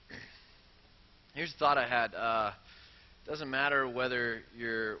Here's a thought I had. Doesn't matter whether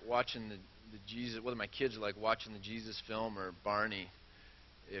you're watching the Jesus, whether my kids are like watching the Jesus film or Barney.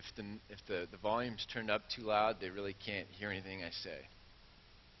 If the volume's turned up too loud, they really can't hear anything I say.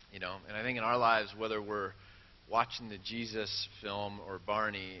 You know, and I think in our lives, whether we're watching the Jesus film or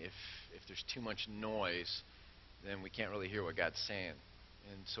Barney, if there's too much noise, then we can't really hear what God's saying.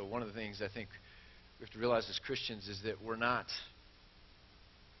 And so one of the things I think we have to realize as Christians is that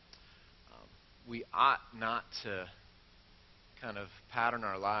we ought not to kind of pattern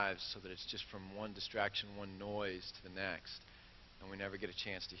our lives so that it's just from one distraction, one noise to the next, and we never get a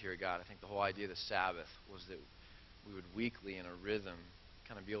chance to hear God. I think the whole idea of the Sabbath was that we would weekly in a rhythm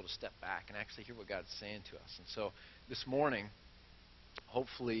kind of be able to step back and actually hear what God's saying to us. And so this morning,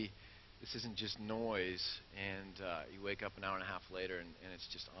 hopefully this isn't just noise and you wake up an hour and a half later and it's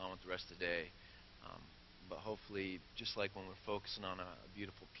just on with the rest of the day. But hopefully, just like when we're focusing on a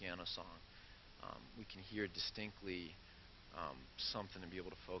beautiful piano song, we can hear distinctly something and be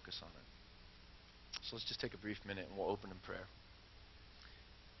able to focus on it. So let's just take a brief minute and we'll open in prayer.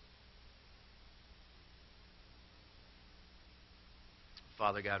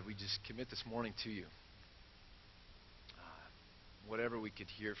 Father God, we just commit this morning to you. Whatever we could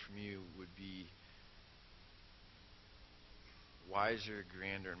hear from you would be wiser,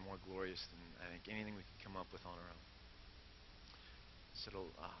 grander, and more glorious than I think anything we could come up with on our own. So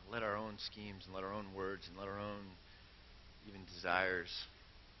let our own schemes and let our own words and let our own even desires,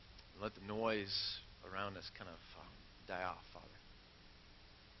 let the noise around us kind of die off, Father,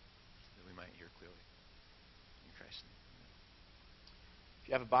 that we might hear clearly. In Christ's name. If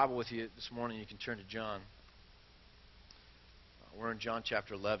you have a Bible with you this morning, you can turn to John. We're in John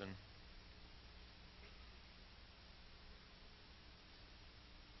chapter 11. And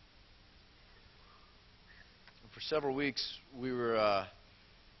for several weeks, we were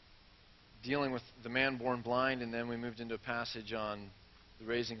dealing with the man born blind, and then we moved into a passage on the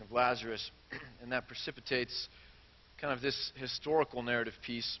raising of Lazarus, and that precipitates kind of this historical narrative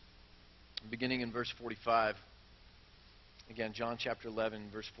piece, beginning in verse 45. Again, John chapter 11,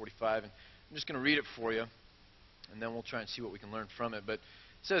 verse 45. And I'm just going to read it for you, and then we'll try and see what we can learn from it. But it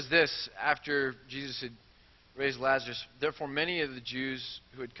says this, after Jesus had raised Lazarus, therefore many of the Jews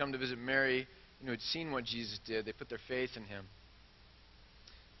who had come to visit Mary and who had seen what Jesus did, they put their faith in him.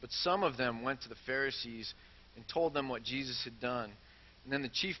 But some of them went to the Pharisees and told them what Jesus had done. And then the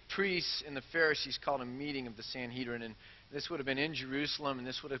chief priests and the Pharisees called a meeting of the Sanhedrin, and this would have been in Jerusalem, and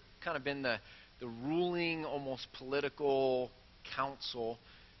this would have kind of been the ruling, almost political council.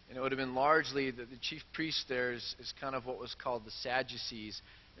 And it would have been largely, the chief priest there is kind of what was called the Sadducees,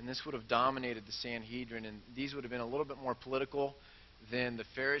 and this would have dominated the Sanhedrin, and these would have been a little bit more political than the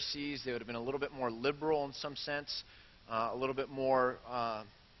Pharisees. They would have been a little bit more liberal in some sense, a little bit more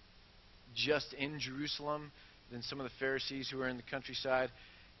just in Jerusalem than some of the Pharisees who were in the countryside.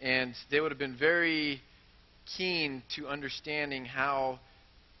 And they would have been very keen to understanding how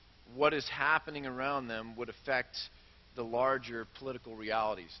what is happening around them would affect the larger political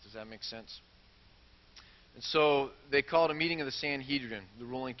realities. Does that make sense? And so they called a meeting of the Sanhedrin, the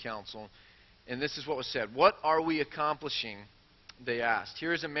ruling council, and this is what was said. What are we accomplishing? They asked.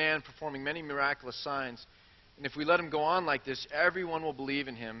 Here is a man performing many miraculous signs, and if we let him go on like this, everyone will believe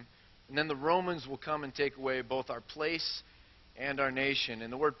in him, and then the Romans will come and take away both our place and our nation.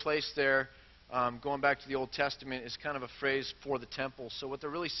 And the word place there, going back to the Old Testament, is kind of a phrase for the temple. So what they're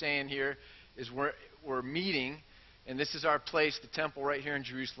really saying here is we're meeting, and this is our place, the temple right here in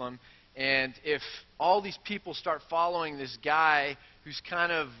Jerusalem. And if all these people start following this guy who's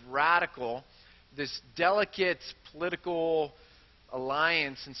kind of radical, this delicate political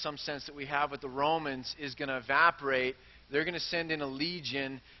alliance in some sense that we have with the Romans is going to evaporate. They're going to send in a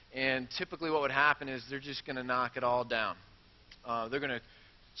legion, and typically what would happen is they're just going to knock it all down. They're going to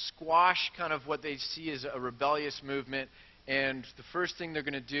squash kind of what they see as a rebellious movement, and the first thing they're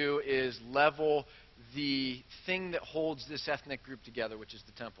going to do is level the thing that holds this ethnic group together, which is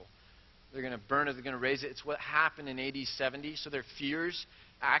the temple. They're going to burn it, they're going to raise it. It's what happened in AD 70, so their fears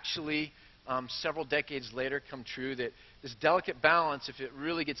actually several decades later come true, that this delicate balance, if it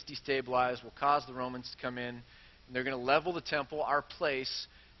really gets destabilized, will cause the Romans to come in, and they're going to level the temple, our place,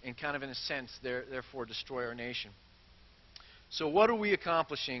 and kind of in a sense, therefore destroy our nation. So what are we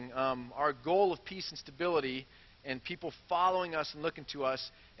accomplishing? Our goal of peace and stability and people following us and looking to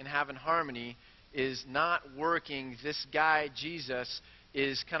us and having harmony is not working. This guy, Jesus,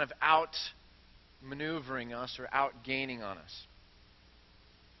 is kind of out-maneuvering us or out-gaining on us.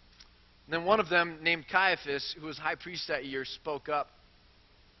 And then one of them, named Caiaphas, who was high priest that year, spoke up.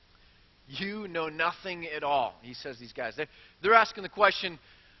 You know nothing at all, he says, these guys. They're asking the question,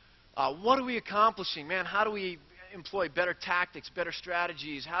 What are we accomplishing? Man, how do we employ better tactics, better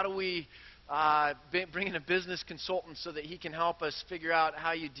strategies? How do we bring in a business consultant so that he can help us figure out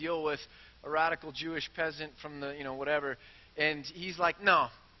how you deal with a radical Jewish peasant from the, whatever? And he's like, no,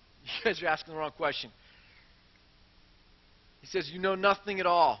 you guys are asking the wrong question. He says, you know nothing at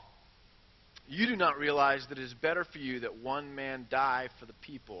all. You do not realize that it is better for you that one man die for the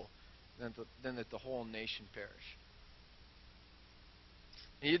people than that the whole nation perish.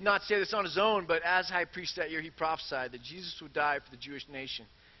 He did not say this on his own, but as high priest that year, he prophesied that Jesus would die for the Jewish nation.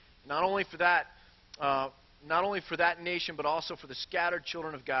 Not only for that nation, but also for the scattered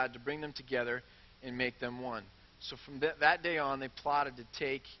children of God, to bring them together and make them one. So from that day on, they plotted to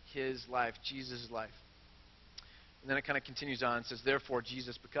take his life, Jesus' life. And then it kind of continues on and says, therefore,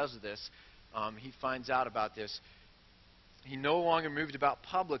 Jesus, because of this, he finds out about this. He no longer moved about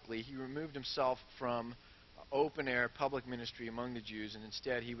publicly. He removed himself from open-air public ministry among the Jews, and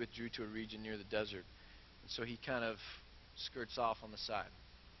instead he withdrew to a region near the desert. And so he kind of skirts off on the side.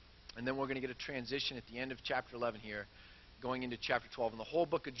 And then we're going to get a transition at the end of chapter 11 here, going into chapter 12. And the whole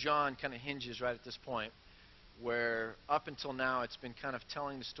book of John kind of hinges right at this point, where up until now it's been kind of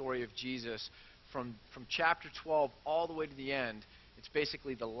telling the story of Jesus from chapter 12 all the way to the end. It's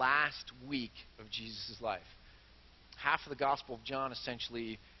basically the last week of Jesus' life. Half of the Gospel of John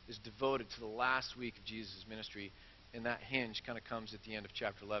essentially is devoted to the last week of Jesus' ministry, and that hinge kind of comes at the end of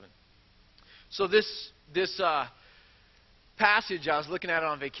chapter 11. So this passage, I was looking at it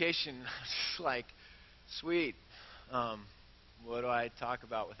on vacation, I was just like, sweet. What do I talk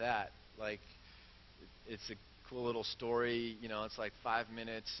about with that? Like, it's a cool little story, it's like 5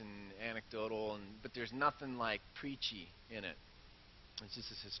 minutes and anecdotal, but there's nothing like preachy in it. It's just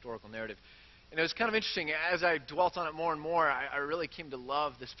this historical narrative. And it was kind of interesting. As I dwelt on it more and more, I really came to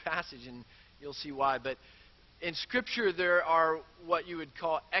love this passage, and you'll see why. But in Scripture, there are what you would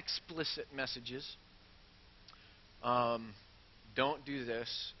call explicit messages. Don't do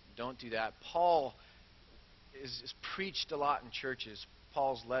this. Don't do that. Paul is preached a lot in churches,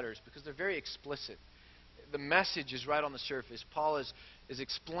 Paul's letters, because they're very explicit. The message is right on the surface. Paul is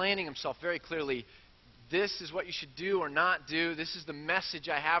explaining himself very clearly. This is what you should do or not do. This is the message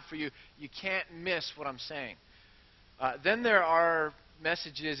I have for you. You can't miss what I'm saying. Then there are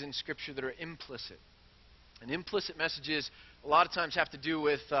messages in Scripture that are implicit. And implicit messages a lot of times have to do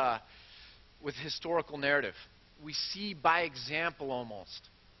with historical narrative. We see by example almost.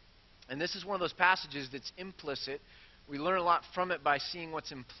 And this is one of those passages that's implicit. We learn a lot from it by seeing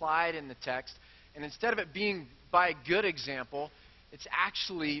what's implied in the text. And instead of it being by good example, it's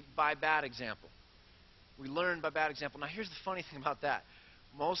actually by bad example. We learn by bad example. Now, here's the funny thing about that.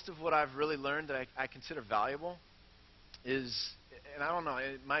 Most of what I've really learned that I consider valuable is, and I don't know,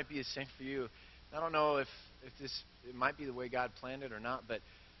 it might be the same for you. I don't know if it might be the way God planned it or not, but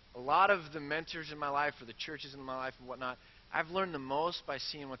a lot of the mentors in my life or the churches in my life and whatnot, I've learned the most by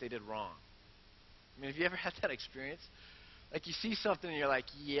seeing what they did wrong. I mean, have you ever had that experience? Like, you see something and you're like,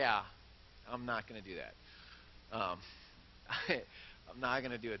 yeah, I'm not going to do that. I'm not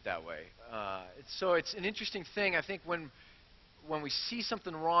going to do it that way. So it's an interesting thing. I think when we see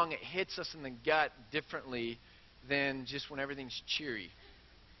something wrong, it hits us in the gut differently than just when everything's cheery.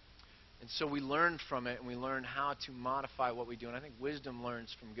 And so we learn from it, and we learn how to modify what we do. And I think wisdom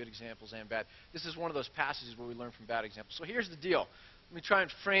learns from good examples and bad. This is one of those passages where we learn from bad examples. So here's the deal. Let me try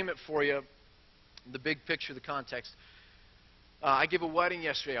and frame it for you, the big picture, the context. I gave a wedding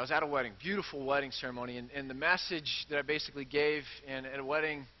yesterday. I was at a wedding, beautiful wedding ceremony, and the message that I basically gave at a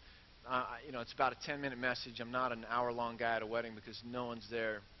wedding, it's about a 10-minute message. I'm not an hour-long guy at a wedding because no one's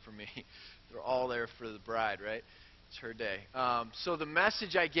there for me. They're all there for the bride, right? It's her day. So the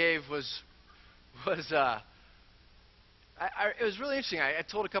message I gave was it was really interesting. I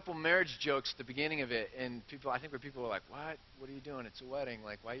told a couple marriage jokes at the beginning of it, and people were like, "What? What are you doing? It's a wedding.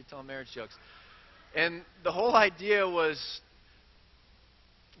 Like, why are you telling marriage jokes?" And the whole idea was,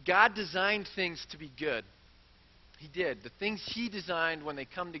 God designed things to be good. He did. The things He designed, when they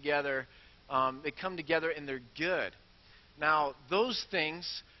come together and they're good. Now, those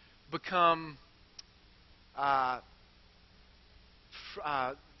things become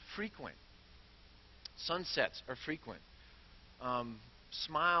frequent. Sunsets are frequent.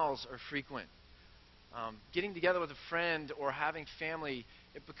 Smiles are frequent. Getting together with a friend or having family,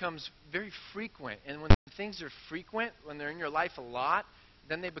 it becomes very frequent. And when things are frequent, when they're in your life a lot,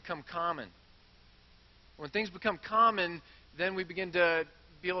 then they become common. When things become common, then we begin to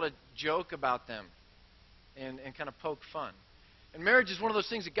be able to joke about them and kind of poke fun. And marriage is one of those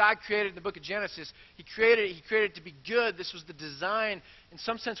things that God created in the book of Genesis. He created it to be good. This was the design. In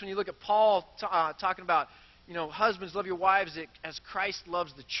some sense, when you look at Paul talking about husbands, love your wives as Christ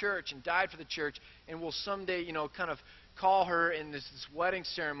loves the church and died for the church, and will someday, kind of call her in this wedding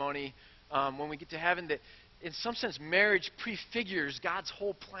ceremony when we get to heaven. That in some sense, marriage prefigures God's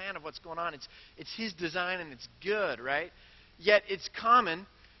whole plan of what's going on. It's His design, and it's good, right? Yet it's common,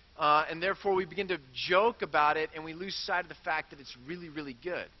 and therefore we begin to joke about it, and we lose sight of the fact that it's really, really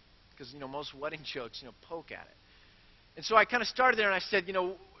good. Because, most wedding jokes, poke at it. And so I kind of started there, and I said,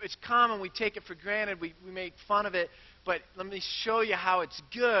 it's common, we take it for granted, we make fun of it, but let me show you how it's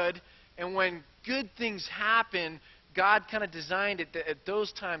good. And when good things happen, God kind of designed it that at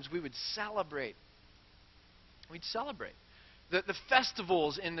those times we would celebrate. We'd celebrate. The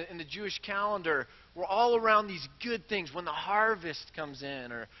festivals in the Jewish calendar were all around these good things, when the harvest comes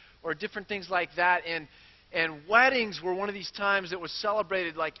in, or different things like that. And weddings were one of these times that was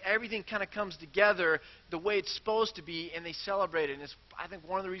celebrated, like everything kind of comes together the way it's supposed to be, and they celebrate it. And it's, I think,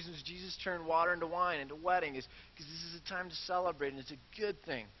 one of the reasons Jesus turned water into wine, into wedding, is because this is a time to celebrate, and it's a good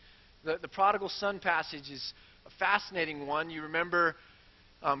thing. The prodigal son passage is a fascinating one. You remember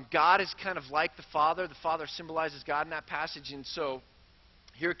God is kind of like the father. The father symbolizes God in that passage, and so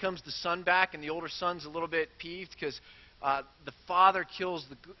here comes the son back, and the older son's a little bit peeved because the father kills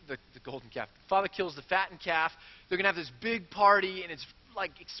the golden calf. The father kills the fattened calf. They're going to have this big party, and it's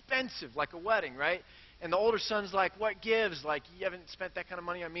like expensive, like a wedding, right? And the older son's like, what gives? Like, you haven't spent that kind of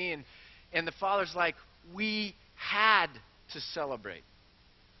money on me. And the father's like, we had to celebrate.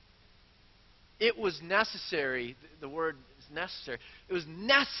 It was necessary. The word is necessary. It was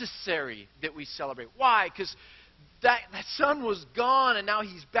necessary that we celebrate. Why? Because that son was gone, and now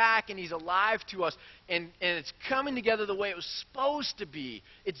he's back, and he's alive to us, and it's coming together the way it was supposed to be.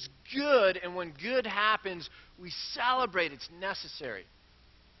 It's good, and when good happens, we celebrate. It's necessary.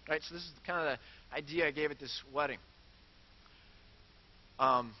 Right? So this is kind of the idea I gave at this wedding.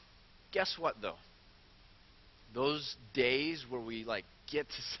 Guess what, though? Those days where we get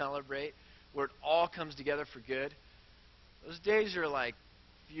to celebrate, where it all comes together for good, those days are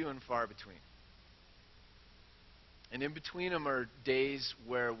few and far between. And in between them are days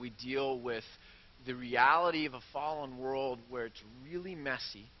where we deal with the reality of a fallen world where it's really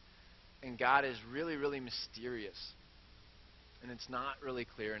messy and God is really, really mysterious. And it's not really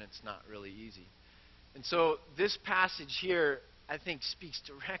clear and it's not really easy. And so this passage here, I think, speaks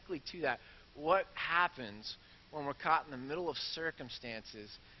directly to that. What happens when we're caught in the middle of circumstances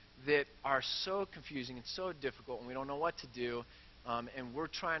that are so confusing and so difficult, and we don't know what to do, and we're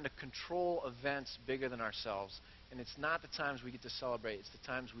trying to control events bigger than ourselves. And it's not the times we get to celebrate. It's the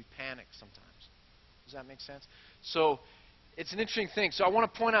times we panic sometimes. Does that make sense? So it's an interesting thing. So I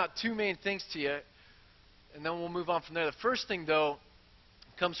want to point out two main things to you, and then we'll move on from there. The first thing, though,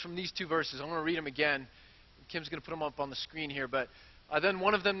 comes from these two verses. I'm going to read them again. Kim's going to put them up on the screen here. But then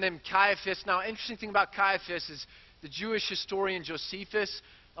one of them named Caiaphas. Now, interesting thing about Caiaphas is the Jewish historian Josephus,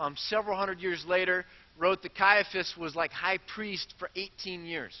 several hundred years later, wrote that Caiaphas was like high priest for 18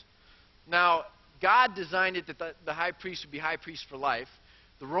 years. Now, God designed it that the high priest would be high priest for life.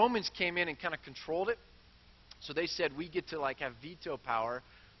 The Romans came in and kind of controlled it. So they said, we get to have veto power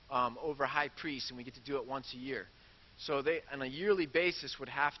over high priests, and we get to do it once a year. So they, on a yearly basis, would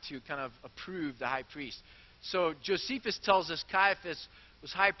have to kind of approve the high priest. So Josephus tells us Caiaphas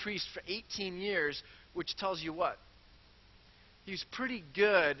was high priest for 18 years, which tells you what? He was pretty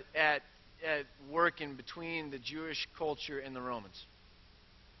good at working between the Jewish culture and the Romans.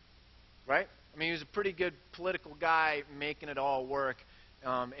 Right? I mean, he was a pretty good political guy making it all work.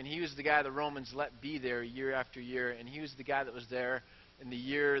 And he was the guy the Romans let be there year after year. And he was the guy that was there in the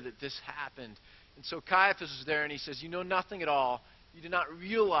year that this happened. And so Caiaphas was there, and he says, you know nothing at all. You do not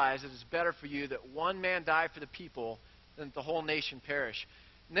realize that it's better for you that one man die for the people than that the whole nation perish.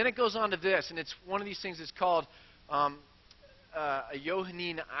 And then it goes on to this, and it's one of these things that's called a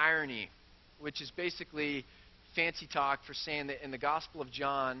Johannine irony, which is basically fancy talk for saying that in the Gospel of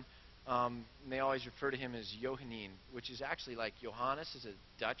John, they always refer to him as Johannine, which is actually like Johannes is a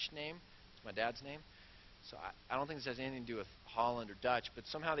Dutch name. It's my dad's name. So I don't think this has anything to do with Holland or Dutch, but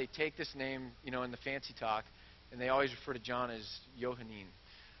somehow they take this name, in the fancy talk, and they always refer to John as Johannine.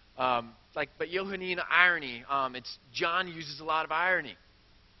 But Johannine irony, it's John uses a lot of irony.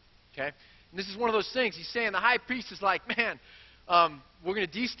 Okay? And this is one of those things. He's saying the high priest is like, man, we're going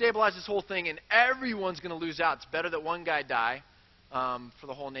to destabilize this whole thing, and everyone's going to lose out. It's better that one guy die for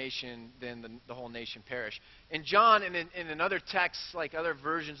the whole nation than the whole nation perish. And John, in another texts, like other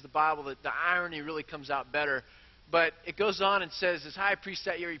versions of the Bible, the irony really comes out better. But it goes on and says, as high priest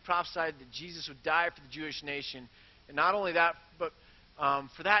that year, he prophesied that Jesus would die for the Jewish nation. And not only that, but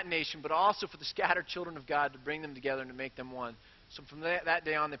for that nation, but also for the scattered children of God, to bring them together and to make them one. So from that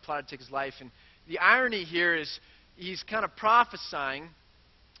day on, they plotted to take his life. the irony here is he's kind of prophesying,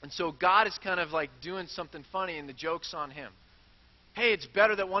 and so God is kind of like doing something funny, and the joke's on him. Hey, it's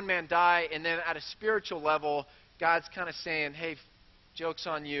better that one man die, and then at a spiritual level, God's kind of saying, hey, joke's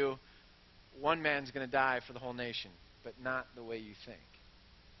on you. One man's going to die for the whole nation, but not the way you think.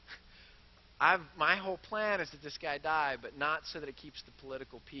 My whole plan is that this guy die, but not so that it keeps the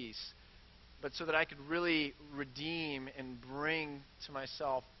political peace, but so that I could really redeem and bring to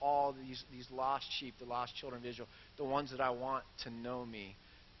myself all these lost sheep, the lost children of Israel, the ones that I want to know me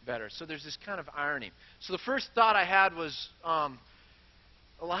better. So there's this kind of irony. So the first thought I had was, a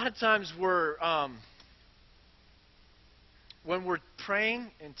lot of times when we're praying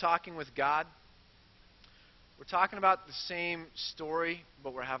and talking with God, we're talking about the same story,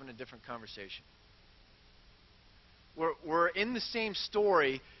 but we're having a different conversation. We're in the same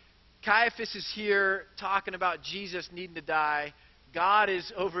story. Caiaphas is here talking about Jesus needing to die. God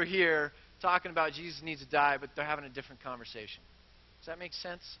is over here talking about Jesus needs to die, but they're having a different conversation. Does that make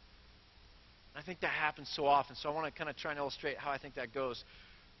sense? I think that happens so often, so I want to kind of try and illustrate how I think that goes.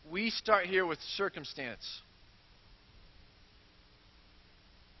 We start here with circumstance.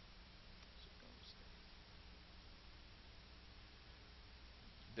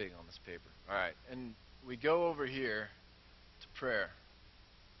 Big on this paper. All right, and we go over here to prayer.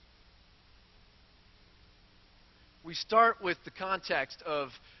 We start with the context of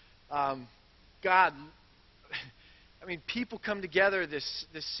God. I mean, people come together, this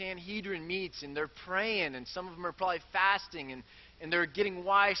Sanhedrin meets, and they're praying, and some of them are probably fasting, and they're getting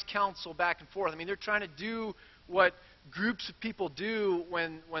wise counsel back and forth. I mean, they're trying to do what groups of people do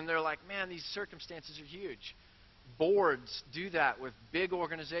when they're like, man, these circumstances are huge. Boards do that with big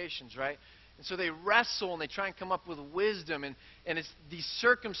organizations, right? And so they wrestle and they try and come up with wisdom, and it's, these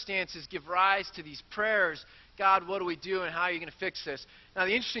circumstances give rise to these prayers. God, what do we do, and how are you going to fix this? Now,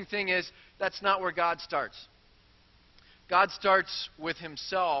 the interesting thing is, that's not where God starts. God starts with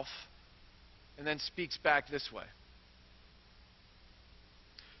himself and then speaks back this way.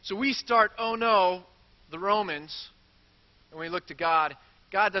 So we start, oh no, the Romans, and we look to God.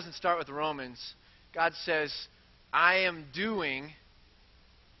 God doesn't start with the Romans. God says, I am doing,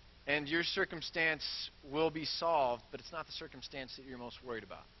 and your circumstance will be solved, but it's not the circumstance that you're most worried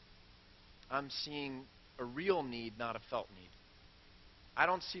about. I'm seeing a real need, not a felt need. I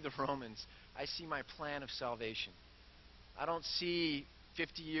don't see the Romans. I see my plan of salvation. I don't see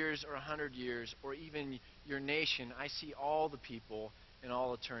 50 years or 100 years or even your nation. I see all the people in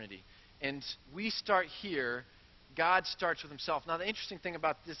all eternity. And we start here. God starts with himself. Now, the interesting thing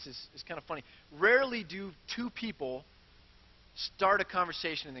about this is kind of funny. Rarely do two people start a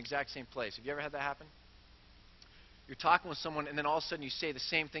conversation in the exact same place. Have you ever had that happen? You're talking with someone, and then all of a sudden you say the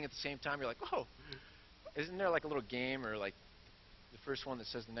same thing at the same time. You're like, whoa. Isn't there like a little game, or like the first one that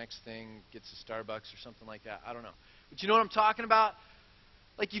says the next thing gets a Starbucks or something like that? I don't know. But you know what I'm talking about?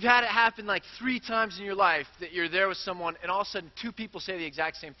 Like, you've had it happen like 3 times in your life that you're there with someone, and all of a sudden 2 people say the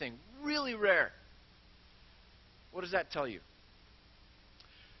exact same thing. Really rare. What does that tell you?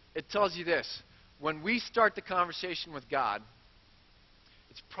 It tells you this. When we start the conversation with God,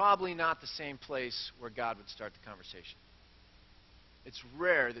 it's probably not the same place where God would start the conversation. It's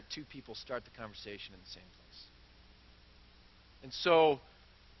rare that 2 people start the conversation in the same place. And so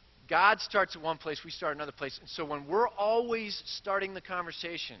God starts at one place, we start another place. And so when we're always starting the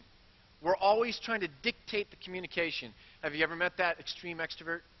conversation, we're always trying to dictate the communication. Have you ever met that extreme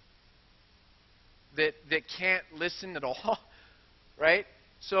extrovert that can't listen at all? Right?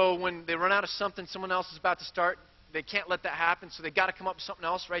 So when they run out of something someone else is about to start, they can't let that happen, so they've got to come up with something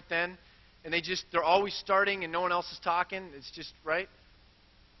else right then. And they're always starting and no one else is talking. It's just, right?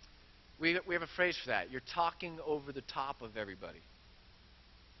 We have a phrase for that. You're talking over the top of everybody.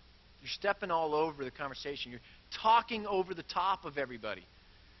 You're stepping all over the conversation. You're talking over the top of everybody.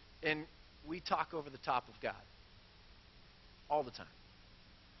 And we talk over the top of God. All the time.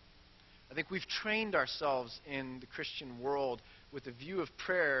 I think we've trained ourselves in the Christian world with a view of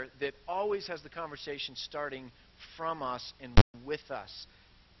prayer that always has the conversation starting from us and with us.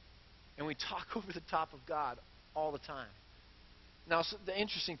 And we talk over the top of God all the time. Now, so the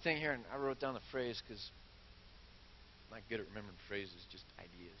interesting thing here, and I wrote down the phrase because I'm not good at remembering phrases, just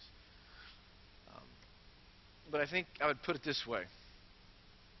ideas. But I think I would put it this way.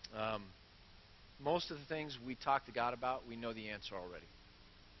 Most of the things we talk to God about, we know the answer already.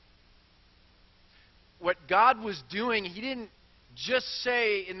 What God was doing, he didn't just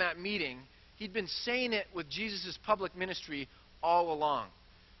say in that meeting. He'd been saying it with Jesus' public ministry all along.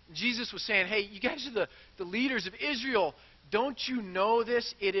 Jesus was saying, hey, you guys are the leaders of Israel. Don't you know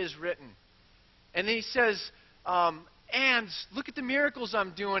this? It is written. And then he says, And look at the miracles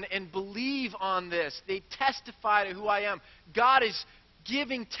I'm doing and believe on this. They testify to who I am. God is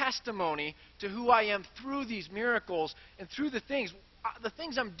giving testimony to who I am through these miracles and through the things. The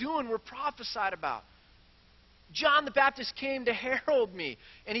things I'm doing were prophesied about. John the Baptist came to herald me,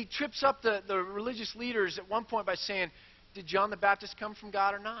 and he trips up the religious leaders at one point by saying, did John the Baptist come from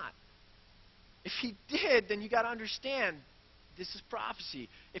God or not? If he did, then you got to understand, this is prophecy.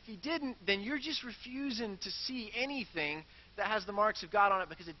 If he didn't, then you're just refusing to see anything that has the marks of God on it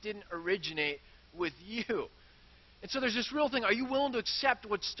because it didn't originate with you. And so there's this real thing. Are you willing to accept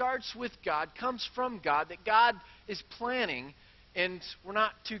what starts with God, comes from God, that God is planning, and we're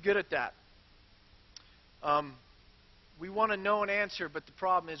not too good at that. We want to know an answer, but the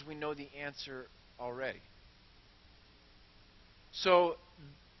problem is we know the answer already. So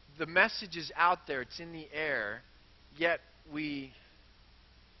the message is out there. It's in the air, yet we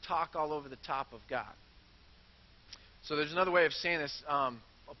talk all over the top of God. So there's another way of saying this, a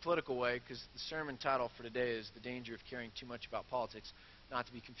political way, because the sermon title for today is The Danger of Caring Too Much About Politics, not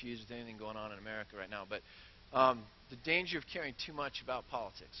to be confused with anything going on in America right now, but the danger of caring too much about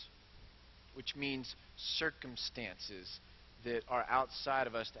politics, which means circumstances that are outside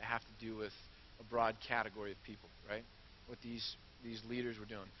of us that have to do with a broad category of people, right? What these leaders were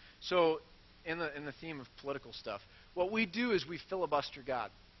doing. So in the theme of political stuff, what we do is we filibuster God.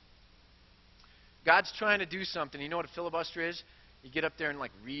 God's trying to do something. You know what a filibuster is? You get up there and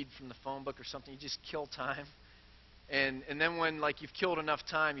like read from the phone book or something. You just kill time. And then when like you've killed enough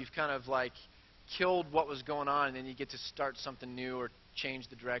time, you've kind of like killed what was going on, and then you get to start something new or change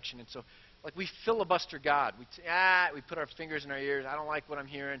the direction. And so like we filibuster God. We put our fingers in our ears. I don't like what I'm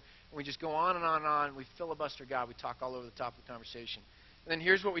hearing. And we just go on and on and on. We filibuster God. We talk all over the top of the conversation. And then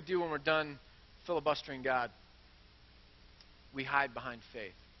here's what we do when we're done filibustering God. We hide behind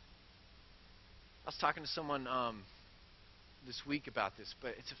faith. I was talking to someone this week about this,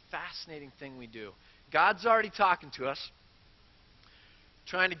 but it's a fascinating thing we do. God's already talking to us,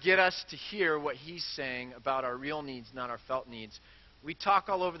 trying to get us to hear what He's saying about our real needs, not our felt needs. We talk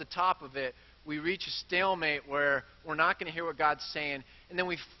all over the top of it. We reach a stalemate where we're not going to hear what God's saying, and then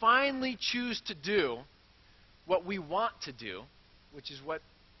we finally choose to do what we want to do, which is what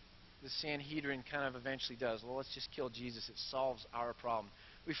the Sanhedrin kind of eventually does. Well, let's just kill Jesus. It solves our problem.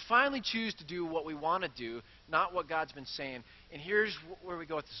 We finally choose to do what we want to do, not what God's been saying. And here's where we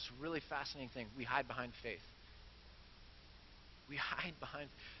go with this really fascinating thing. We hide behind faith. We hide behind.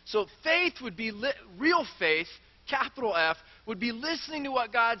 So faith would be, real faith, capital F, would be listening to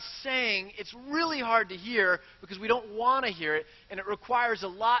what God's saying. It's really hard to hear because we don't want to hear it, and it requires a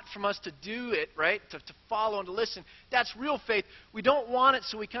lot from us to do it, right? To follow and to listen. That's real faith. We don't want it,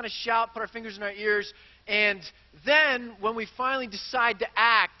 so we kind of shout, put our fingers in our ears, and then when we finally decide to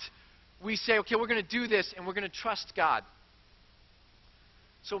act, we say, okay, we're going to do this, and we're going to trust God.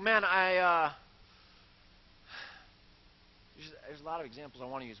 So, man, there's a lot of examples I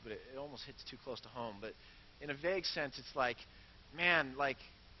want to use, but it almost hits too close to home. But in a vague sense, it's like, man, like,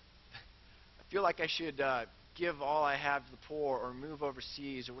 I feel like I should give all I have to the poor or move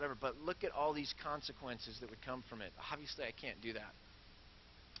overseas or whatever, but look at all these consequences that would come from it. Obviously, I can't do that.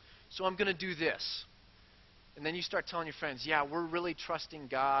 So I'm going to do this. And then you start telling your friends, yeah, we're really trusting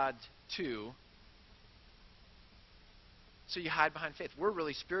God too. So you hide behind faith. We're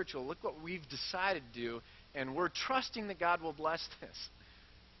really spiritual. Look what we've decided to do, and we're trusting that God will bless this.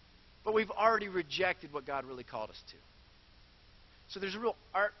 But we've already rejected what God really called us to. So there's a real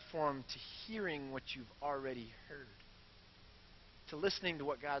art form to hearing what you've already heard, to listening to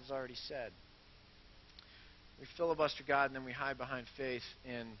what God's already said. We filibuster God, and then we hide behind faith,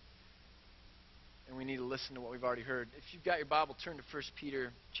 and we need to listen to what we've already heard. If you've got your Bible, turn to 1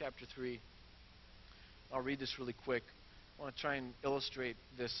 Peter chapter 3. I'll read this really quick. I want to try and illustrate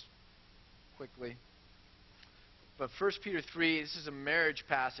this quickly. But 1 Peter 3, this is a marriage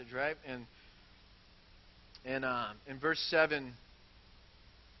passage, right? And in verse 7,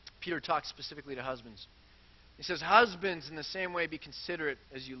 Peter talks specifically to husbands. He says, husbands, in the same way, be considerate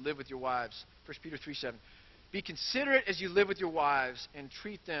as you live with your wives. 1 Peter 3:7. Be considerate as you live with your wives and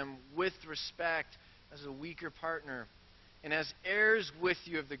treat them with respect as a weaker partner and as heirs with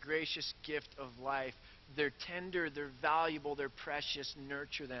you of the gracious gift of life. They're tender, they're valuable, they're precious.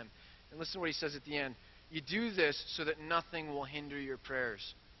 Nurture them. And listen to what he says at the end. You do this so that nothing will hinder your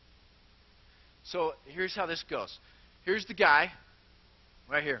prayers. So here's how this goes. Here's the guy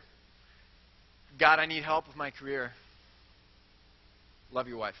right here. God, I need help with my career. Love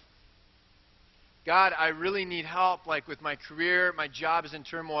your wife. God, I really need help, like with my career, my job is in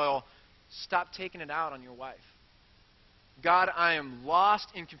turmoil. Stop taking it out on your wife. God, I am lost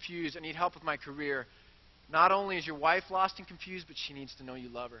and confused. I need help with my career. Not only is your wife lost and confused, but she needs to know you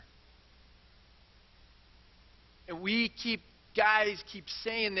love her. And guys keep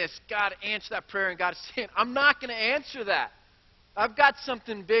saying this, God, answer that prayer, and God is saying, I'm not going to answer that. I've got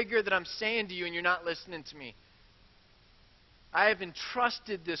something bigger that I'm saying to you, and you're not listening to me. I have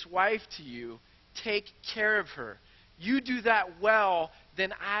entrusted this wife to you. Take care of her. You do that well,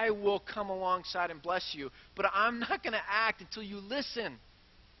 then I will come alongside and bless you. But I'm not going to act until you listen.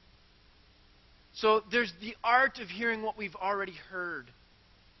 So there's the art of hearing what we've already heard.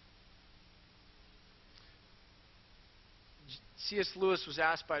 C.S. Lewis was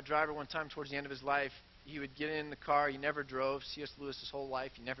asked by a driver one time towards the end of his life. He would get in the car. He never drove. C.S. Lewis, his whole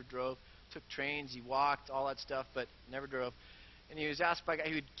life, he never drove. Took trains. He walked, all that stuff, but never drove. And he was asked by a guy,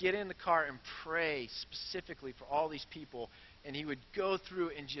 he would get in the car and pray specifically for all these people. And he would go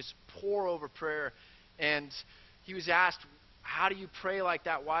through and just pour over prayer. And he was asked, how do you pray like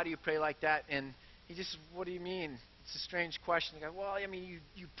that? Why do you pray like that? And he just said, what do you mean? It's a strange question. He goes, well, I mean,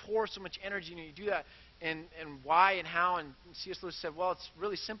 you pour so much energy and you do that. And why and how? And C.S. Lewis said, well, it's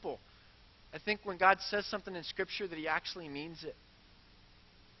really simple. I think when God says something in Scripture that He actually means it.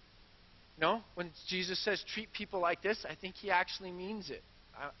 No? When Jesus says treat people like this, I think He actually means it.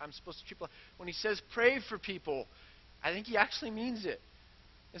 I'm supposed to treat people. When He says pray for people, I think He actually means it.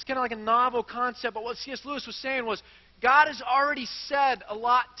 It's kind of like a novel concept, but what C.S. Lewis was saying was, God has already said a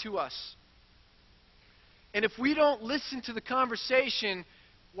lot to us. And if we don't listen to the conversation,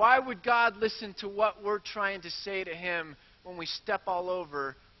 why would God listen to what we're trying to say to Him when we step all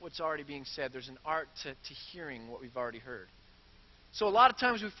over what's already being said? There's an art to hearing what we've already heard. So a lot of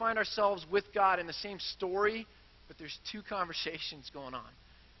times we find ourselves with God in the same story, but there's two conversations going on.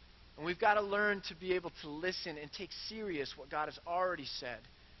 And we've got to learn to be able to listen and take serious what God has already said,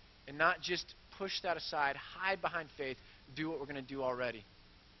 and not just push that aside, hide behind faith, do what we're going to do already.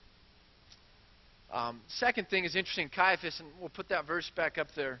 Second thing is interesting, Caiaphas, and we'll put that verse back up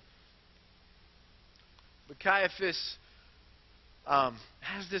there. But Caiaphas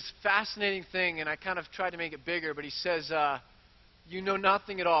has this fascinating thing, and I kind of tried to make it bigger, but he says, you know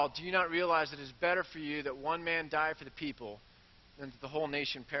nothing at all. Do you not realize that it is better for you that one man die for the people than that the whole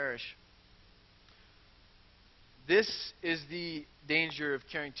nation perish? This is the danger of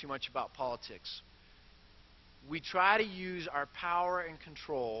caring too much about politics. We try to use our power and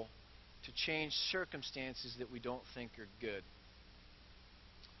control to change circumstances that we don't think are good.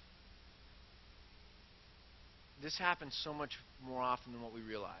 This happens so much more often than what we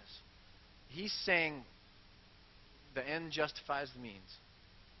realize. He's saying the end justifies the means.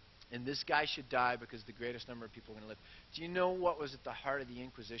 And this guy should die because the greatest number of people are going to live. Do you know what was at the heart of the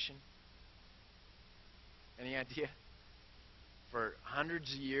Inquisition? Any idea? For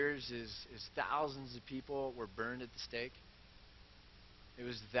hundreds of years, as thousands of people were burned at the stake, it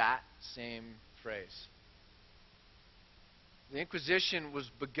was that same phrase. The Inquisition was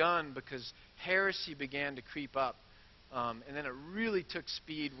begun because heresy began to creep up. And then it really took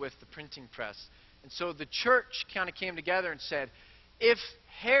speed with the printing press. And so the church kind of came together and said, if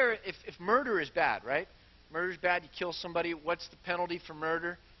murder is bad, right? Murder is bad, you kill somebody, what's the penalty for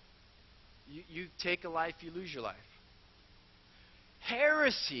murder? You take a life, you lose your life.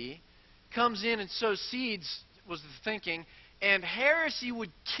 Heresy comes in and sows seeds, was the thinking, and heresy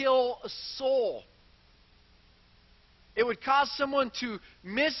would kill a soul. It would cause someone to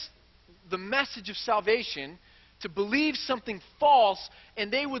miss the message of salvation, to believe something false,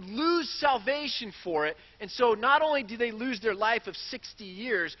 and they would lose salvation for it. And so not only do they lose their life of 60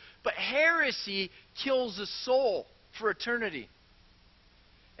 years, but heresy kills a soul for eternity.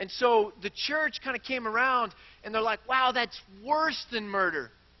 And so the church kind of came around, and they're like, wow, that's worse than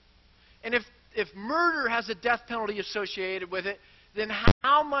murder. And if murder has a death penalty associated with it, then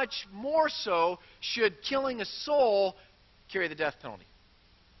how much more so should killing a soul carry the death penalty?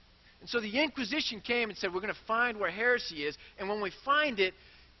 And so the Inquisition came and said, we're going to find where heresy is, and when we find it,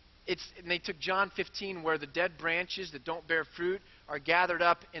 and they took John 15, where the dead branches that don't bear fruit are gathered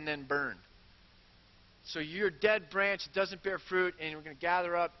up and then burned. So your dead branch doesn't bear fruit, and we're going to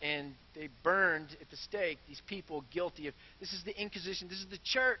gather up, and they burned at the stake these people guilty of. This is the Inquisition. This is the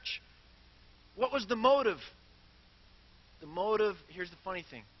church. What was the motive? The motive, here's the funny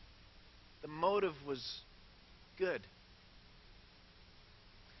thing. The motive was good.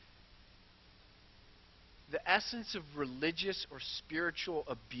 The essence of religious or spiritual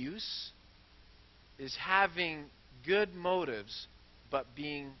abuse is having good motives but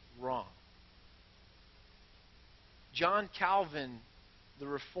being wrong. John Calvin, the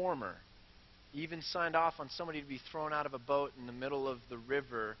reformer, even signed off on somebody to be thrown out of a boat in the middle of the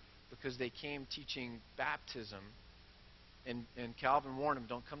river because they came teaching baptism. And Calvin warned him,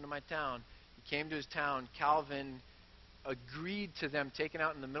 don't come to my town. He came to his town. Calvin agreed to them taking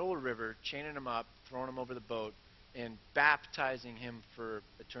out in the middle of the river, chaining him up, throwing him over the boat, and baptizing him for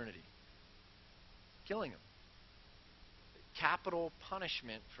eternity. Killing him. Capital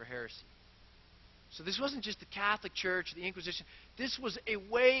punishment for heresy. So this wasn't just the Catholic Church, the Inquisition. This was a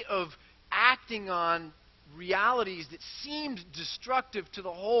way of acting on realities that seemed destructive to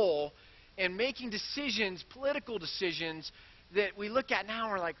the whole and making decisions, political decisions, that we look at now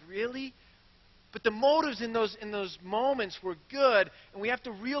and we're like, really? But the motives in those moments were good, and we have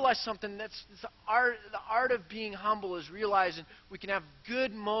to realize something. That's the art of being humble is realizing we can have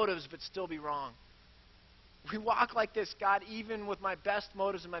good motives but still be wrong. We walk like this, God, even with my best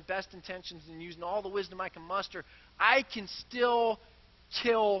motives and my best intentions and using all the wisdom I can muster, I can still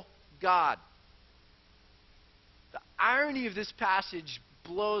kill God. The irony of this passage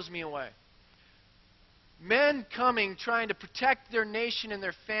blows me away. Men coming, trying to protect their nation and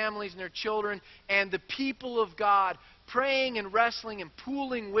their families and their children and the people of God, praying and wrestling and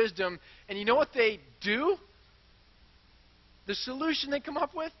pooling wisdom. And you know what they do? The solution they come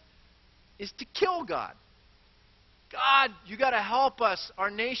up with is to kill God. God, you got to help us. Our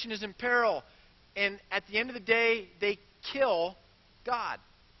nation is in peril. And at the end of the day, they kill God.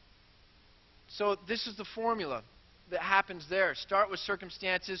 So this is the formula that happens there. Start with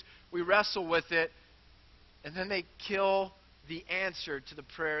circumstances. We wrestle with it. And then they kill the answer to the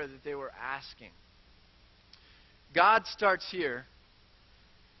prayer that they were asking. God starts here.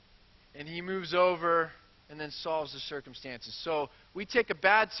 And He moves over and then solves the circumstances. So we take a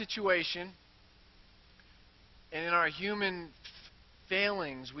bad situation, and in our human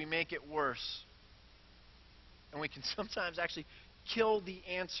failings, we make it worse. And we can sometimes actually kill the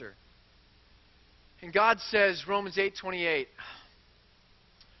answer. And God says, Romans 8:28,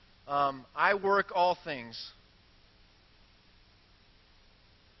 I work all things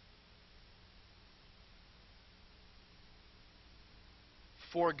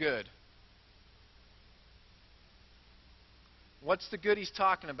for good. What's the good He's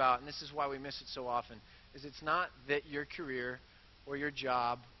talking about? And this is why we miss it so often. Is it's not that your career or your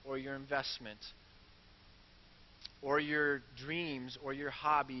job or your investment or your dreams or your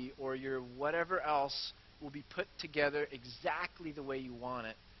hobby or your whatever else will be put together exactly the way you want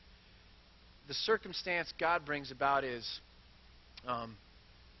it. The circumstance God brings about is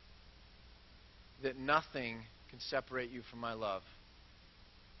that nothing can separate you from my love.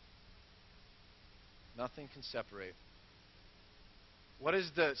 Nothing can separate. What is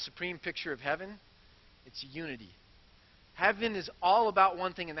the supreme picture of heaven? It's unity. Heaven is all about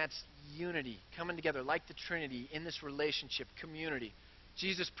one thing, and that's unity, coming together like the Trinity in this relationship, community.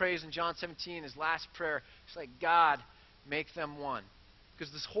 Jesus prays in John 17, his last prayer. It's like, God, make them one.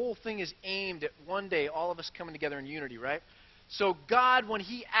 Because this whole thing is aimed at one day all of us coming together in unity, right? So God, when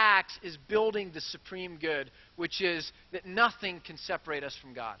He acts, is building the supreme good, which is that nothing can separate us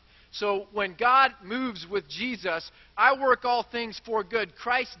from God. So when God moves with Jesus, I work all things for good.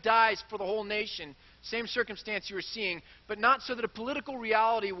 Christ dies for the whole nation. Same circumstance you were seeing, but not so that a political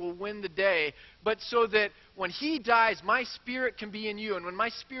reality will win the day, but so that when He dies, my spirit can be in you. And when my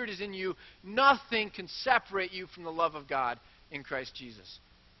spirit is in you, nothing can separate you from the love of God in Christ Jesus.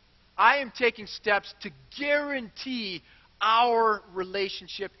 I am taking steps to guarantee our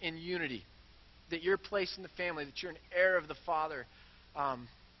relationship in unity. That you're placed in the family, that you're an heir of the Father.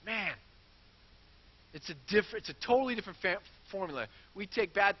 Man, it's a totally different formula. We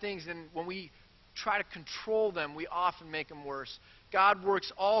take bad things, and when we try to control them, we often make them worse. God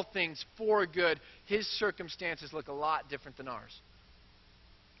works all things for good. His circumstances look a lot different than ours.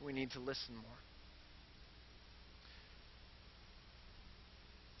 We need to listen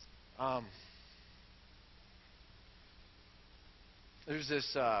more. There's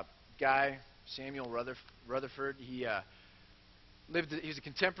this guy, Samuel Rutherford. He was a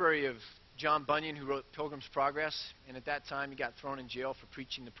contemporary of John Bunyan, who wrote Pilgrim's Progress. And at that time, he got thrown in jail for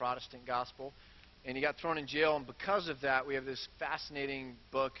preaching the Protestant gospel. And he got thrown in jail, and because of that, we have this fascinating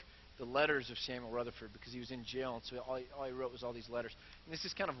book, The Letters of Samuel Rutherford, because he was in jail, and so all he wrote was all these letters. And this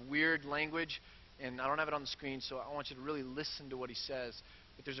is kind of weird language, and I don't have it on the screen, so I want you to really listen to what he says.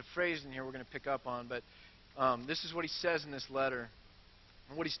 But there's a phrase in here we're going to pick up on, but this is what he says in this letter.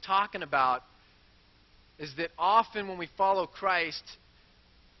 And what he's talking about is that often when we follow Christ,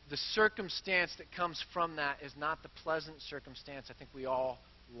 the circumstance that comes from that is not the pleasant circumstance I think we all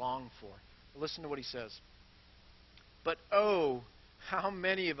long for. Listen to what he says. But oh, how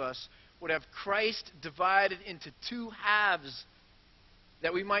many of us would have Christ divided into two halves,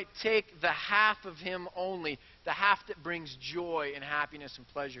 that we might take the half of Him only, the half that brings joy and happiness and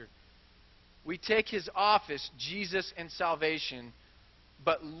pleasure. We take His office, Jesus and salvation,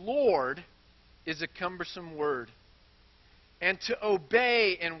 but Lord is a cumbersome word. And to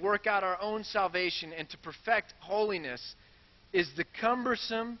obey and work out our own salvation and to perfect holiness is the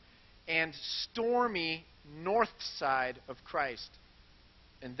cumbersome and stormy north side of Christ.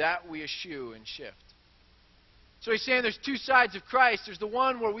 And that we eschew and shift. So he's saying there's two sides of Christ. There's the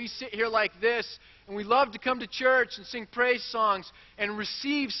one where we sit here like this, and we love to come to church and sing praise songs and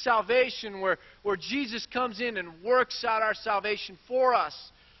receive salvation, where Jesus comes in and works out our salvation for us.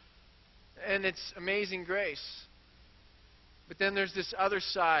 And it's amazing grace. But then there's this other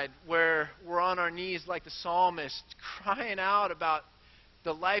side where we're on our knees like the psalmist, crying out about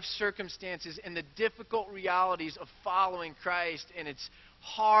the life circumstances and the difficult realities of following Christ. And it's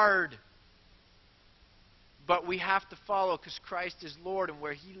hard. But we have to follow because Christ is Lord, and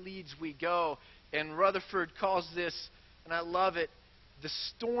where He leads we go. And Rutherford calls this, and I love it, the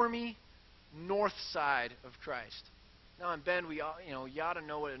stormy north side of Christ. Now in Bend, you ought to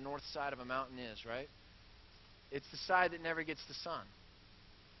know what a north side of a mountain is, right? It's the side that never gets the sun.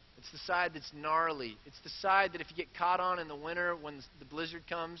 It's the side that's gnarly. It's the side that if you get caught on in the winter when the blizzard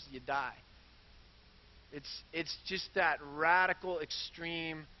comes, you die. It's just that radical,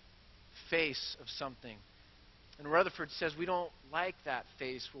 extreme face of something. And Rutherford says we don't like that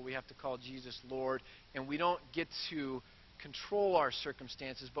face where we have to call Jesus Lord, and we don't get to control our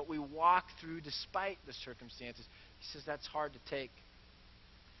circumstances, but we walk through despite the circumstances. He says that's hard to take.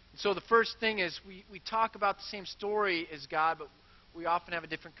 And so the first thing is we talk about the same story as God, but we often have a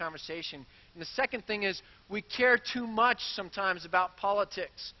different conversation. And the second thing is we care too much sometimes about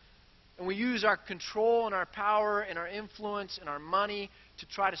politics. And we use our control and our power and our influence and our money to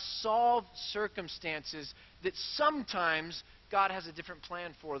try to solve circumstances that sometimes God has a different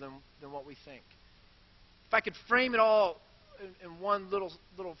plan for them than what we think. If I could frame it all in one little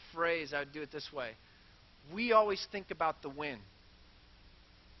phrase, I would do it this way. We always think about the win.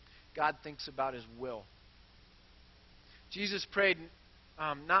 God thinks about His will. Jesus prayed,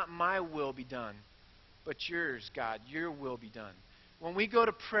 not my will be done, but yours, God, your will be done. When we go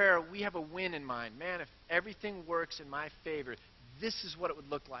to prayer, we have a win in mind. Man, if everything works in my favor, this is what it would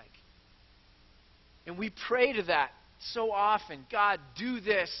look like. And we pray to that so often. God, do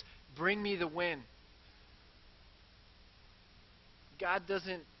this. Bring me the win. God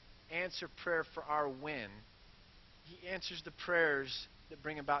doesn't answer prayer for our win. He answers the prayers that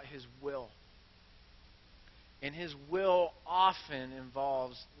bring about His will. And His will often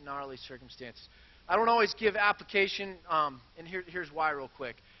involves gnarly circumstances. I don't always give application, and here's why real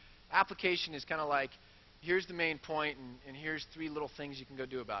quick. Application is kind of like, here's the main point, and here's 3 little things you can go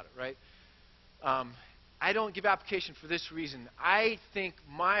do about it, right? I don't give application for this reason. I think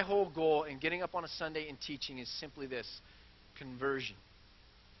my whole goal in getting up on a Sunday and teaching is simply this, conversion.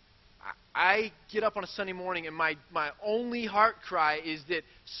 I get up on a Sunday morning, and my only heart cry is that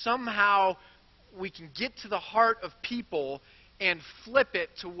somehow we can get to the heart of people and flip it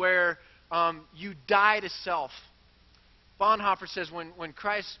to where you die to self. Bonhoeffer says when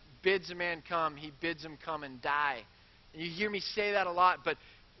Christ bids a man come, He bids him come and die. And you hear me say that a lot, but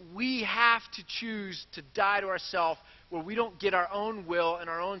we have to choose to die to ourselves where we don't get our own will and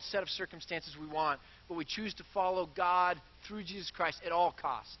our own set of circumstances we want, but we choose to follow God through Jesus Christ at all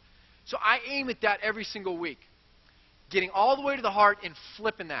costs. So I aim at that every single week. Getting all the way to the heart and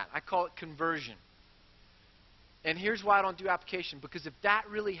flipping that. I call it conversion. And here's why I don't do application. Because if that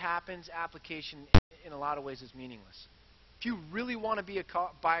really happens, application in a lot of ways is meaningless. If you really want to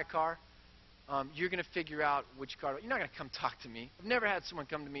buy a car, you're going to figure out which car. You're not going to come talk to me. I've never had someone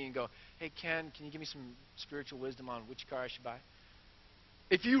come to me and go, hey, Ken, can you give me some spiritual wisdom on which car I should buy?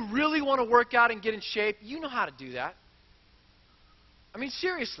 If you really want to work out and get in shape, you know how to do that. I mean,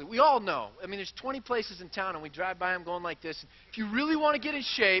 seriously, we all know. I mean, there's 20 places in town, and we drive by them going like this. If you really want to get in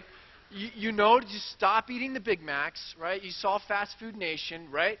shape, you know to just stop eating the Big Macs, right? You saw Fast Food Nation,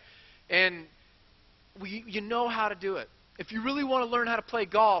 right? And you know how to do it. If you really want to learn how to play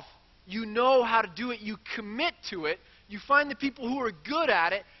golf, you know how to do it. You commit to it. You find the people who are good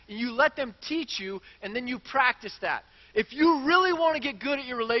at it, and you let them teach you, and then you practice that. If you really want to get good at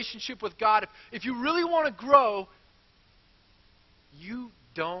your relationship with God, if you really want to grow, you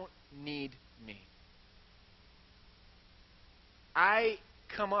don't need me. I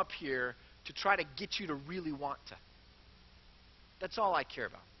come up here to try to get you to really want to. That's all I care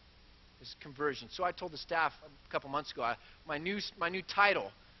about, is conversion. So I told the staff a couple months ago, my new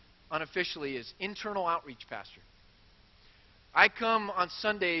title unofficially is Internal Outreach Pastor. I come on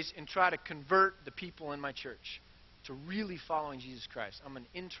Sundays and try to convert the people in my church to really following Jesus Christ. I'm an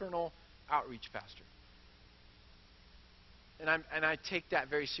internal outreach pastor. And I take that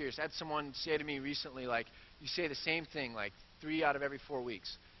very serious. I had someone say to me recently, like, you say the same thing like 3 out of every 4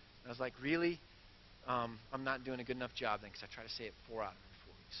 weeks. And I was like, really? I'm not doing a good enough job then because I try to say it 4 out of every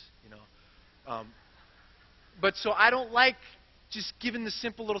 4 weeks, you know. But so I don't like just giving the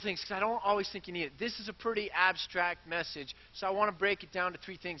simple little things because I don't always think you need it. This is a pretty abstract message, so I want to break it down to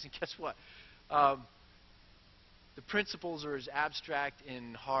 3 things, and guess what? The principles are as abstract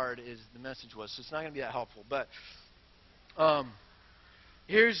and hard as the message was, so it's not going to be that helpful. But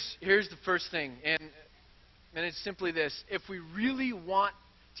here's the first thing, and it's simply this. If we really want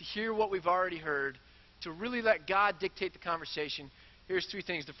to hear what we've already heard, to really let God dictate the conversation, here's 3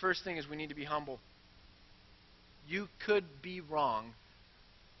 things. The first thing is we need to be humble. You could be wrong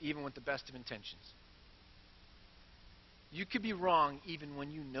even with the best of intentions. You could be wrong even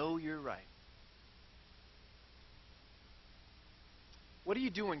when you know you're right. What do you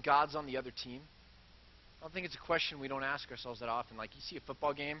do when God's on the other team? I don't think it's a question we don't ask ourselves that often. Like, you see a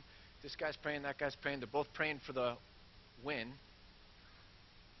football game, this guy's praying, that guy's praying, they're both praying for the win.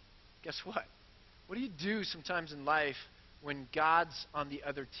 Guess what? What do you do sometimes in life when God's on the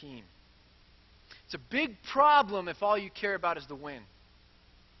other team? It's a big problem if all you care about is the win.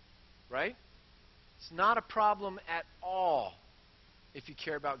 Right? It's not a problem at all if you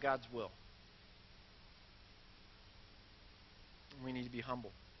care about God's will. We need to be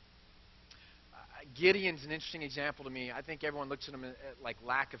humble. Gideon's an interesting example to me. I think everyone looks at him at like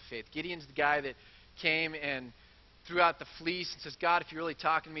lack of faith. Gideon's the guy that came and threw out the fleece and says, God, if you're really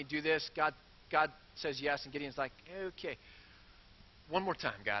talking to me, do this. God says yes, and Gideon's like, okay. One more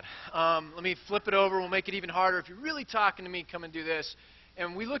time, God. Let me flip it over. We'll make it even harder. If you're really talking to me, come and do this.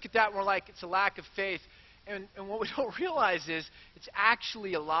 And we look at that and we're like, it's a lack of faith. And what we don't realize is it's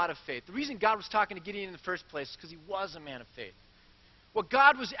actually a lot of faith. The reason God was talking to Gideon in the first place is because he was a man of faith. What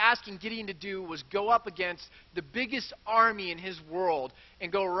God was asking Gideon to do was go up against the biggest army in his world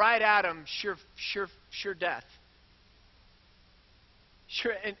and go right at him, sure death.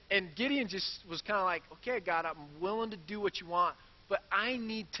 Sure, and Gideon just was kind of like, okay, God, I'm willing to do what you want, but I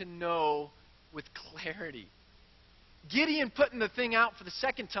need to know with clarity. Gideon putting the thing out for the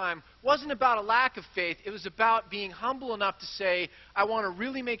second time wasn't about a lack of faith. It was about being humble enough to say, I want to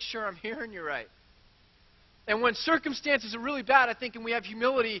really make sure I'm hearing you right. And when circumstances are really bad, I think, and we have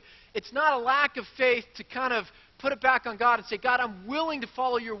humility, it's not a lack of faith to kind of put it back on God and say, God, I'm willing to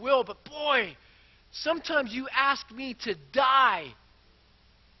follow your will, but boy, sometimes you ask me to die.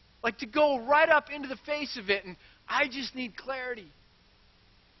 Like to go right up into the face of it, and I just need clarity.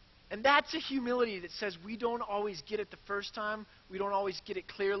 And that's a humility that says we don't always get it the first time, we don't always get it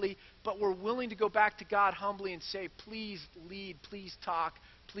clearly, but we're willing to go back to God humbly and say, please lead, please talk,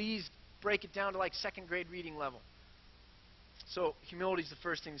 please break it down to like second grade reading level. So humility is the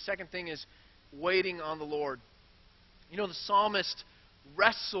first thing. The second thing is waiting on the Lord. You know, the psalmist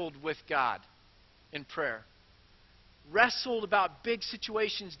wrestled with God in prayer. Wrestled about big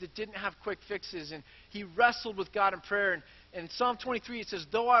situations that didn't have quick fixes, and he wrestled with God in prayer. And in Psalm 23 it says,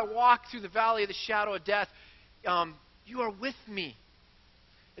 though I walk through the valley of the shadow of death, you are with me.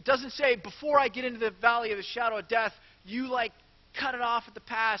 It doesn't say, before I get into the valley of the shadow of death, you like cut it off at the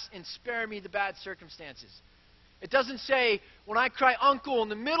pass and spare me the bad circumstances. It doesn't say, when I cry uncle in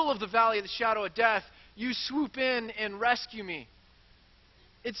the middle of the valley of the shadow of death, you swoop in and rescue me.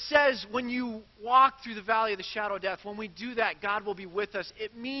 It says when you walk through the valley of the shadow of death, when we do that, God will be with us.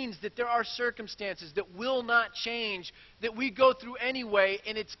 It means that there are circumstances that will not change, that we go through anyway,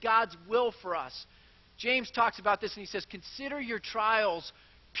 and it's God's will for us. James talks about this and he says, consider your trials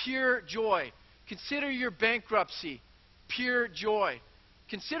pure joy. Consider your bankruptcy pure joy.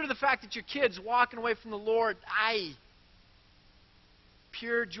 Consider the fact that your kid's walking away from the Lord.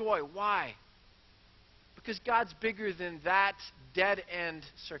 Pure joy. Why? Because God's bigger than that dead-end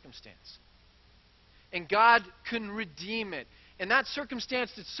circumstance. And God can redeem it. And that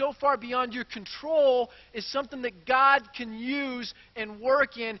circumstance that's so far beyond your control is something that God can use and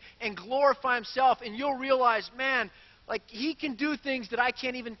work in and glorify Himself. And you'll realize, man, like He can do things that I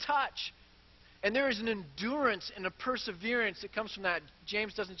can't even touch. And there is an endurance and a perseverance that comes from that.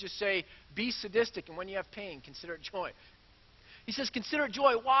 James doesn't just say, be sadistic, and when you have pain, consider it joy. He says, consider it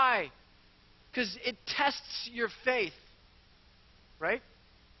joy. Why? Because it tests your faith. Right?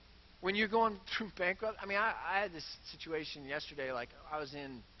 When you're going through bankrupt, I mean, I had this situation yesterday. Like, I was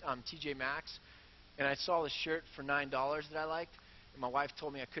in TJ Maxx, and I saw this shirt for $9 that I liked, and my wife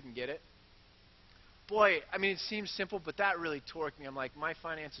told me I couldn't get it. Boy, I mean, it seems simple, but that really torqued me. I'm like, my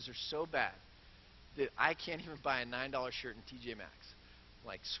finances are so bad that I can't even buy a $9 shirt in TJ Maxx. I'm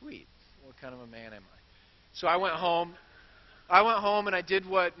like, sweet. What kind of a man am I? So I went home. And I did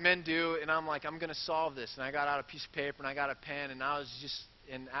what men do, and I'm like, I'm going to solve this. And I got out a piece of paper, and I got a pen, and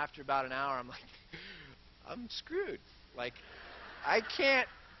and after about an hour, I'm like, I'm screwed. Like, I can't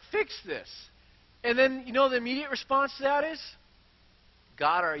fix this. And then, the immediate response to that is,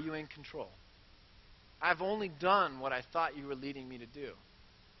 God, are you in control? I've only done what I thought you were leading me to do.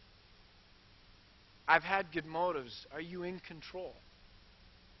 I've had good motives. Are you in control?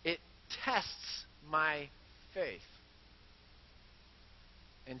 It tests my faith.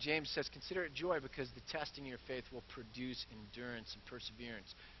 And James says, consider it joy because the testing of your faith will produce endurance and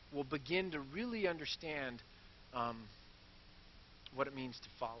perseverance. We'll begin to really understand what it means to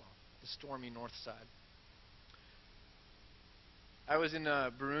follow the stormy north side. I was in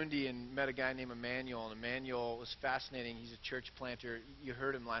Burundi and met a guy named Emmanuel, and Emmanuel was fascinating. He's a church planter. You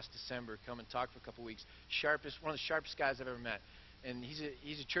heard him last December come and talk for a couple weeks. One of the sharpest guys I've ever met. And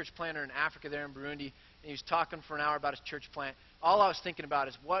he's a church planter in Africa there in Burundi, and he was talking for an hour about his church plant. All I was thinking about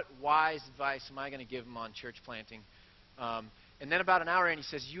is what wise advice am I going to give him on church planting? And then about an hour in, he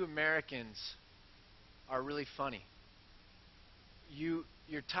says, you Americans are really funny. You're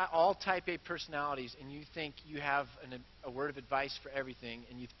all type A personalities, and you think you have a word of advice for everything,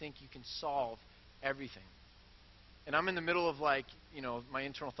 and you think you can solve everything. And I'm in the middle of my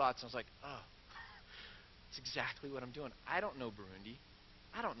internal thoughts, and I was like, oh, that's exactly what I'm doing. I don't know Burundi.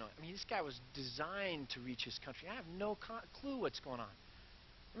 I don't know. I mean, this guy was designed to reach his country. I have no clue what's going on.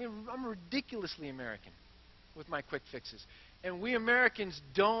 I mean, I'm ridiculously American with my quick fixes. And we Americans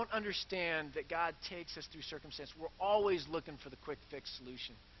don't understand that God takes us through circumstance. We're always looking for the quick fix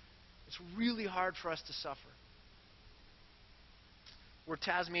solution. It's really hard for us to suffer. We're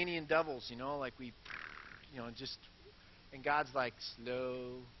Tasmanian devils, and God's like,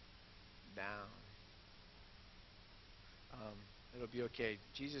 slow down. It'll be okay.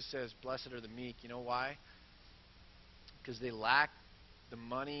 Jesus says, blessed are the meek. You know why? Because they lack the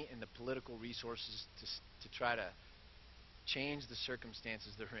money and the political resources to try to change the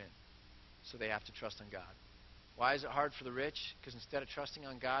circumstances they're in. So they have to trust on God. Why is it hard for the rich? Because instead of trusting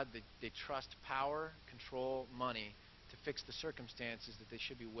on God, they trust power, control, money to fix the circumstances that they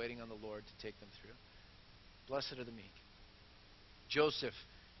should be waiting on the Lord to take them through. Blessed are the meek. Joseph,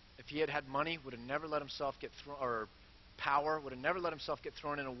 if he had had money, would have never let himself get thrown, or power, would have never let himself get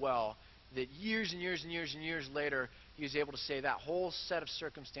thrown in a well, that years and years and years and years later, he was able to say that whole set of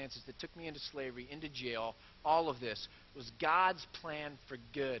circumstances that took me into slavery, into jail, all of this was God's plan for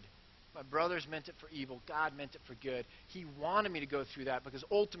good. My brothers meant it for evil. God meant it for good. He wanted me to go through that because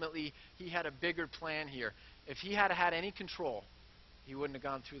ultimately he had a bigger plan here. If he had had any control, he wouldn't have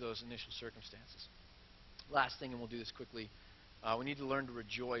gone through those initial circumstances. Last thing, and we'll do this quickly, we need to learn to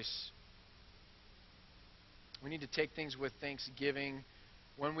rejoice. We need to take things with thanksgiving.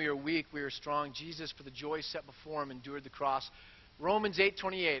 When we are weak, we are strong. Jesus, for the joy set before him, endured the cross. Romans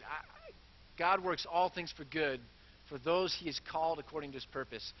 8:28. God works all things for good for those he has called according to his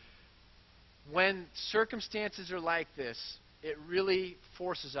purpose. When circumstances are like this, it really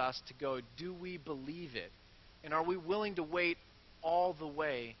forces us to go, do we believe it? And are we willing to wait all the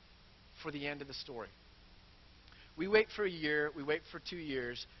way for the end of the story? We wait for a year, we wait for 2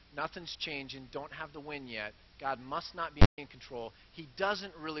 years, nothing's changing, don't have the win yet. God must not be in control. He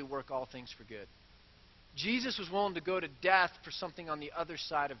doesn't really work all things for good. Jesus was willing to go to death for something on the other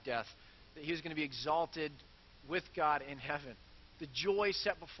side of death, that he was going to be exalted with God in heaven. The joy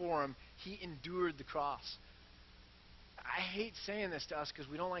set before him, he endured the cross. I hate saying this to us because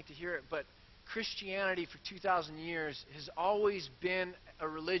we don't like to hear it, but Christianity for 2,000 years has always been a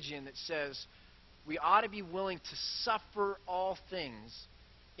religion that says we ought to be willing to suffer all things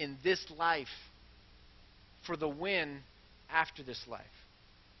in this life for the win after this life.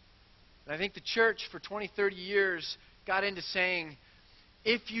 And I think the church for 20, 30 years got into saying,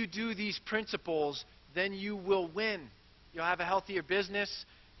 if you do these principles, then you will win. You'll have a healthier business.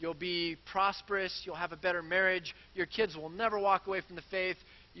 You'll be prosperous. You'll have a better marriage. Your kids will never walk away from the faith.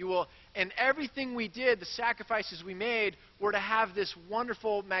 You will, and everything we did, the sacrifices we made, were to have this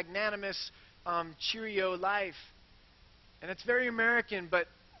wonderful, magnanimous, Cheerio life. And it's very American, but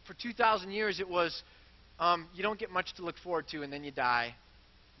for 2,000 years it was, you don't get much to look forward to, and then you die,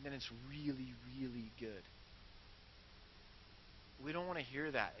 and then it's really, really good. We don't want to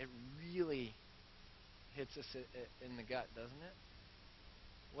hear that. It really hits us in the gut, doesn't it?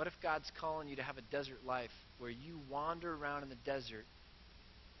 What if God's calling you to have a desert life where you wander around in the desert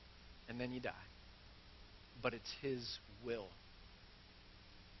and then you die? But it's his will.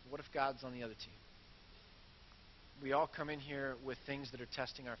 What if God's on the other team? We all come in here with things that are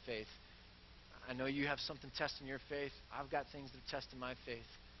testing our faith. I know you have something testing your faith. I've got things that are testing my faith.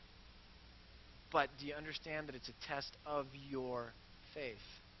 But do you understand that it's a test of your faith?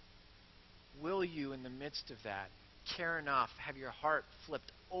 Will you, in the midst of that, care enough, have your heart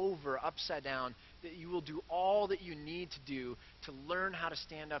flipped over, upside down, that you will do all that you need to do to learn how to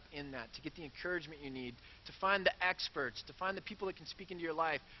stand up in that, to get the encouragement you need, to find the experts, to find the people that can speak into your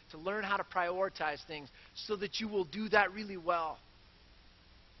life, to learn how to prioritize things so that you will do that really well.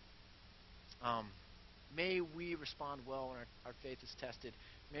 May we respond well when our faith is tested.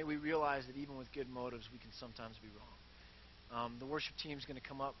 May we realize that even with good motives, we can sometimes be wrong. The worship team is going to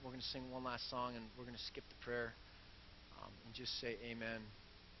come up. We're going to sing one last song, and we're going to skip the prayer and just say amen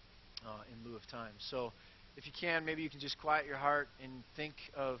in lieu of time. So if you can, maybe you can just quiet your heart and think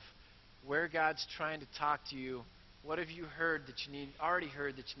of where God's trying to talk to you. What have you already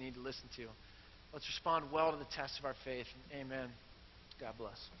heard that you need to listen to? Let's respond well to the test of our faith. Amen. God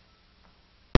bless.